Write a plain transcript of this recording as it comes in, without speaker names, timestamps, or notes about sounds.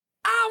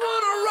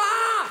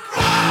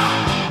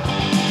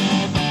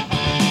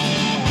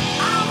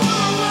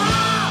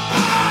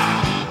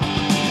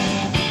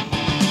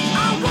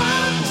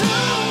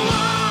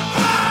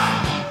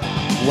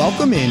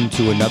Welcome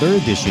into another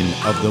edition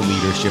of the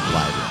Leadership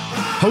Library,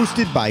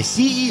 hosted by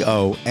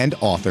CEO and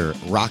author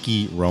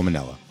Rocky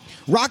Romanella.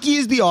 Rocky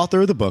is the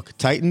author of the book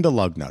Tighten the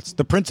Lug Nuts,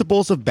 The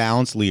Principles of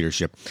Balanced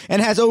Leadership, and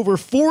has over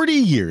 40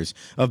 years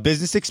of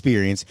business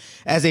experience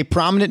as a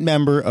prominent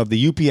member of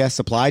the UPS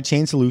Supply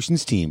Chain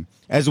Solutions team,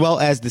 as well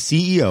as the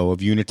CEO of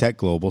Unitech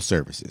Global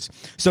Services.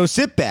 So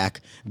sit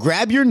back,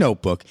 grab your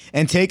notebook,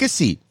 and take a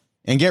seat,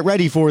 and get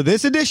ready for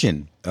this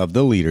edition of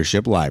the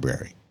Leadership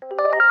Library.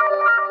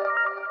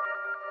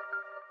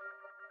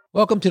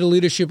 Welcome to the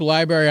Leadership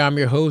Library. I'm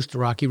your host,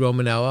 Rocky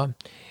Romanella.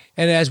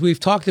 And as we've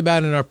talked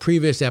about in our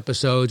previous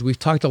episodes, we've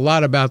talked a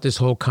lot about this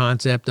whole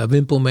concept of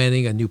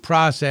implementing a new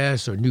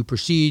process or new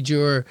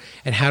procedure,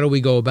 and how do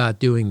we go about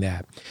doing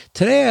that.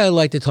 Today, I'd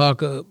like to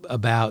talk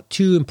about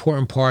two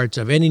important parts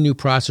of any new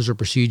process or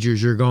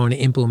procedures you're going to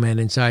implement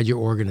inside your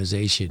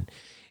organization.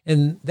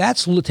 And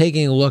that's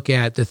taking a look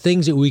at the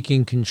things that we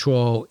can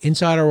control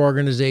inside our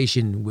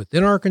organization,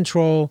 within our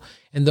control,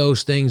 and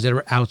those things that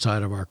are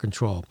outside of our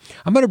control.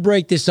 I'm going to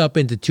break this up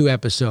into two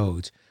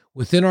episodes,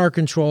 within our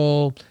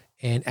control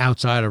and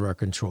outside of our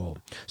control.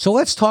 So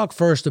let's talk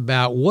first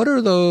about what are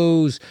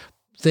those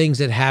things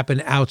that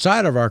happen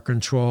outside of our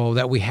control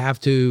that we have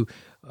to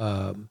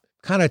kind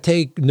of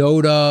take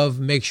note of,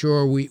 make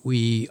sure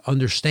we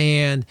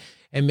understand,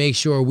 and make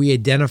sure we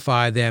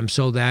identify them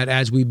so that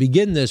as we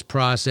begin this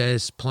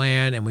process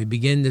plan and we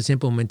begin this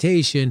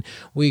implementation,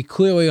 we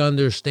clearly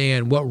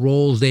understand what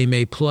roles they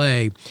may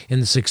play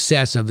in the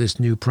success of this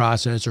new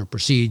process or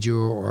procedure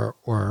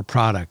or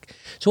product.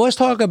 So let's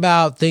talk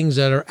about things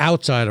that are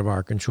outside of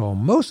our control.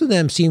 Most of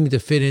them seem to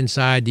fit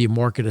inside the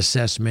market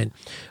assessment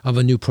of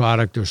a new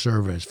product or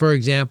service. For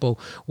example,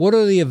 what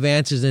are the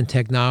advances in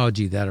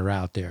technology that are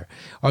out there?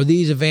 Are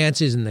these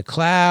advances in the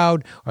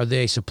cloud? Are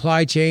they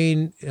supply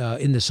chain,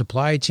 in the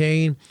supply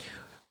chain?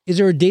 Is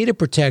there a data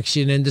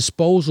protection and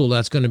disposal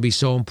that's going to be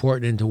so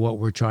important into what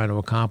we're trying to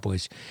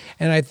accomplish?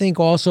 And I think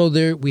also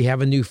we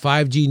have a new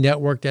 5G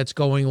network that's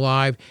going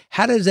live.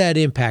 How does that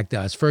impact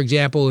us? For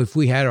example, if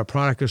we had a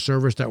product or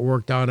service that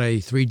worked on a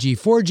 3G,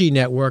 4G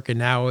network, and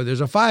now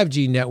there's a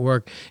 5G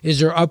network,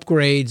 is there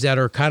upgrades that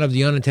are kind of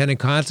the unintended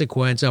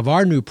consequence of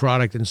our new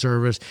product and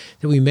service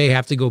that we may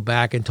have to go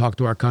back and talk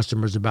to our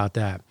customers about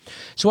that?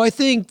 So I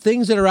think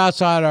things that are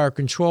outside our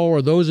control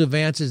are those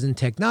advances in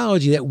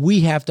technology that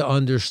we have to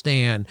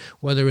understand,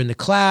 whether in the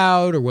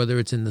cloud or whether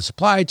it's in the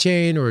supply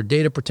chain or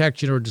data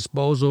protection or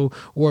disposal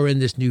or in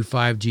this new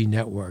 5G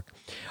network.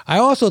 I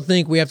also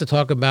think we have to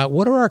talk about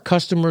what are our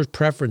customers'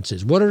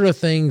 preferences? What are the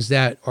things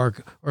that are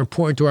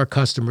important to our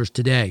customers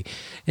today?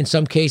 In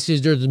some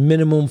cases, there's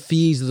minimum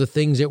fees of the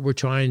things that we're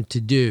trying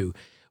to do.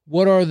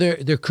 What are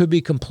there could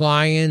be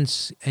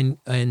compliance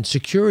and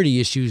security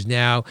issues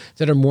now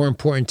that are more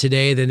important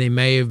today than they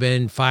may have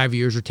been 5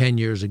 years or 10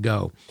 years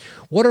ago.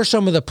 What are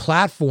some of the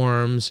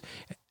platforms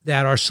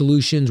that our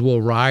solutions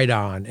will ride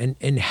on,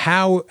 and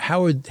how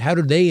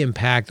do they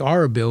impact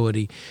our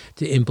ability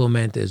to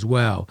implement as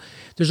well?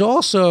 There's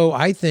also,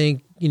 I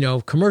think,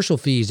 commercial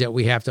fees that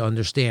we have to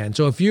understand.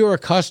 So if you're a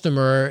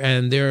customer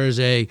and there's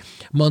a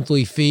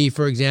monthly fee,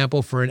 for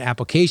example, for an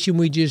application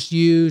we just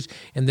used,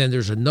 and then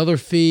there's another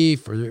fee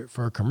for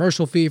a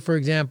commercial fee, for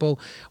example,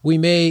 we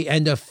may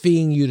end up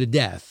feeing you to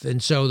death.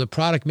 And so the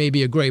product may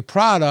be a great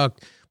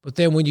product, but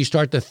then when you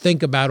start to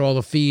think about all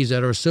the fees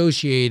that are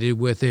associated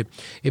with it,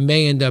 it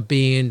may end up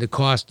being the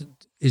cost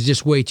is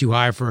just way too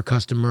high for our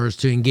customers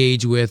to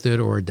engage with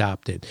it or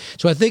adopt it.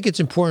 So I think it's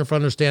important to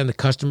understand the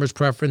customer's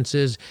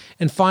preferences.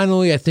 And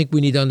finally, I think we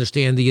need to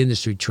understand the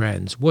industry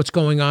trends. What's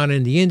going on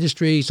in the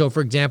industry? So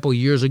for example,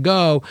 years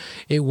ago,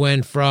 it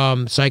went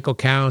from cycle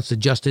counts to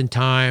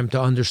just-in-time to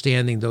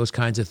understanding those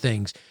kinds of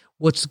things.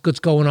 What's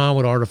going on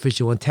with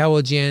artificial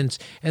intelligence.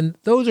 And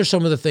those are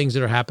some of the things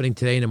that are happening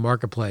today in the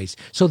marketplace.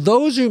 So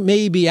those are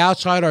maybe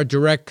outside our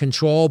direct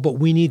control, but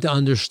we need to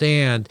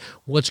understand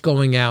what's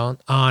going on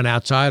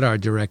outside our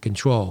direct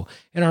control.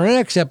 In our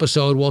next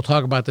episode, we'll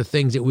talk about the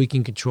things that we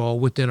can control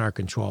within our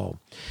control.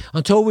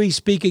 Until we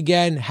speak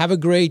again, have a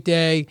great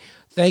day.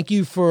 Thank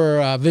you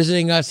for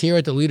visiting us here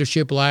at the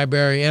Leadership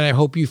Library, and I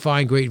hope you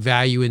find great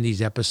value in these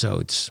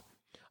episodes.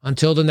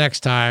 Until the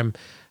next time,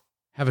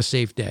 have a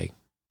safe day.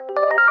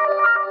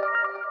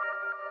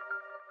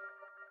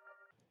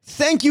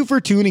 Thank you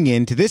for tuning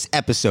in to this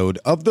episode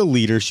of the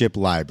Leadership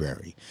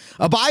Library,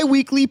 a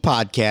bi-weekly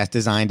podcast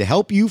designed to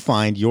help you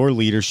find your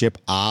leadership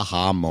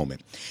aha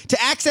moment. To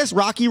access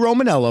Rocky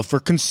Romanella for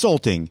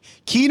consulting,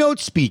 keynote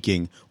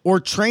speaking,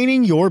 or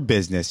training your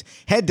business,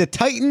 head to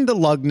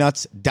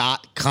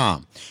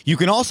TightenTheLugNuts.com. You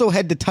can also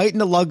head to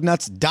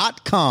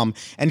TightenTheLugNuts.com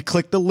and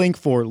click the link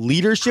for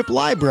Leadership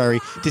Library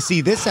to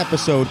see this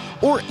episode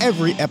or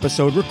every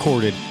episode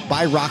recorded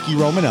by Rocky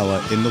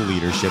Romanella in the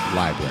Leadership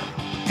Library.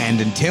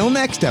 And until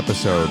next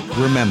episode,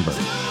 remember,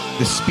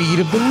 the speed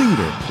of the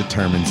leader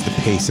determines the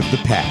pace of the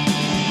pack.